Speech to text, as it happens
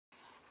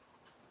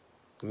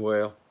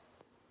Well,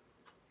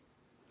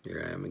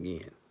 here I am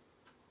again.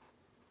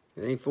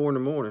 It ain't 4 in the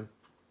morning.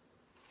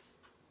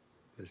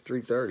 It's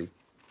 3:30.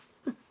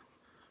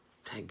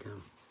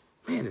 Daggum.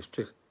 Man, this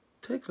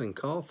tickling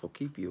cough will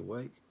keep you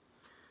awake.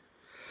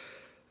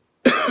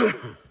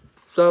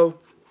 So,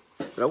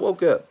 I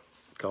woke up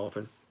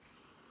coughing.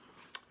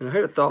 And I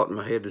had a thought in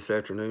my head this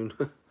afternoon.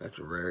 That's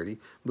a rarity.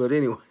 But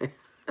anyway,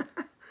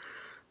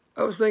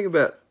 I was thinking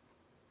about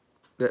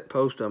that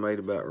post I made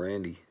about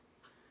Randy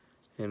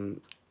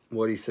and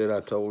what he said.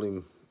 I told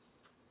him,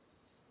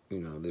 you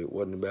know, that it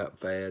wasn't about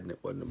fad and it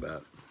wasn't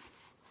about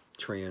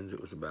trends.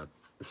 It was about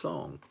the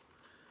song.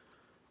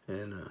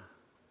 And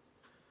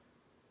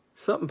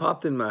something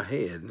popped in my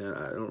head, and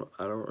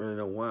I don't really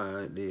know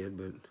why it did,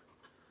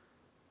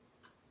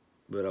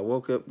 but I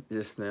woke up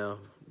just now,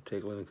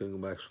 tickling and couldn't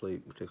go back to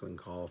sleep, tickling,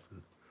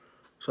 coughing.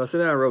 So I sat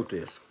down and wrote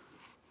this.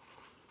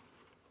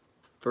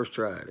 First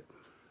try at it.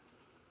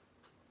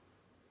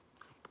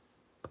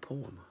 A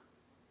poem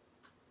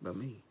by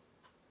me.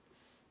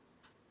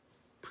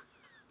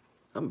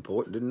 I'm a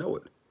poet, didn't know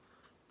it.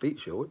 Feet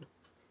show it.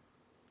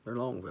 They're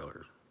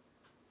Longfellow's.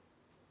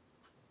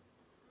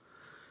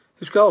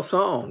 It's called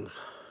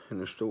Songs and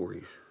Their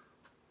Stories,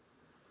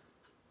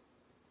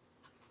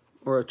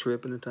 or A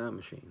Trip in a Time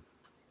Machine.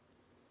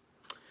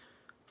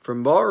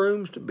 From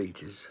barrooms to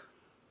beaches,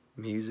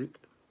 music,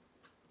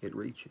 it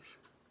reaches.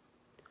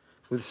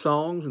 With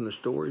songs and the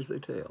stories they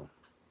tell,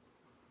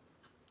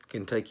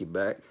 can take you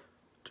back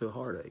to a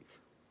heartache,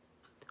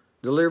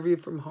 deliver you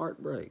from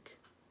heartbreak,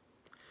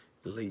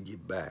 lead you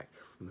back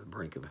from the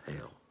brink of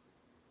hell.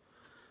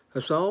 A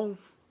song,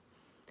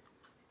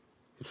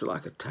 it's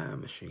like a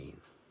time machine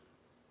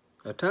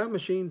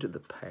to the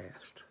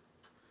past.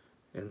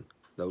 And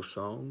those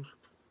songs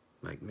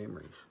make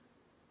memories.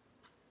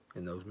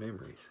 And those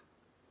memories,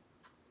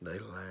 they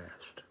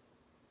last.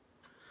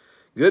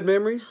 Good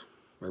memories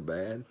or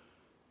bad,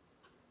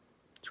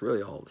 it's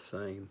really all the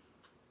same.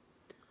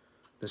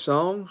 The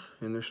songs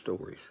and their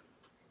stories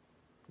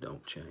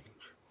don't change.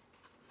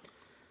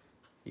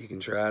 You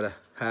can try to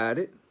hide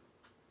it,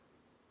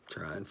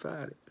 try and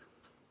fight it.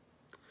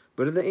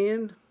 But in the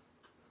end,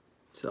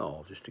 it's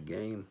all just a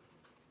game.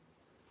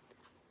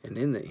 And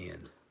in the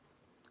end,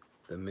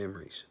 the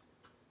memories,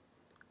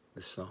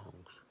 the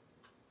songs,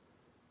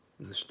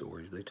 and the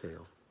stories they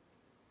tell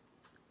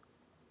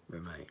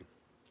remain.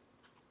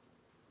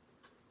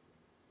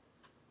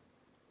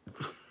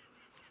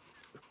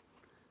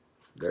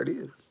 There it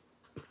is.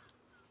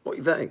 What do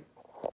you think?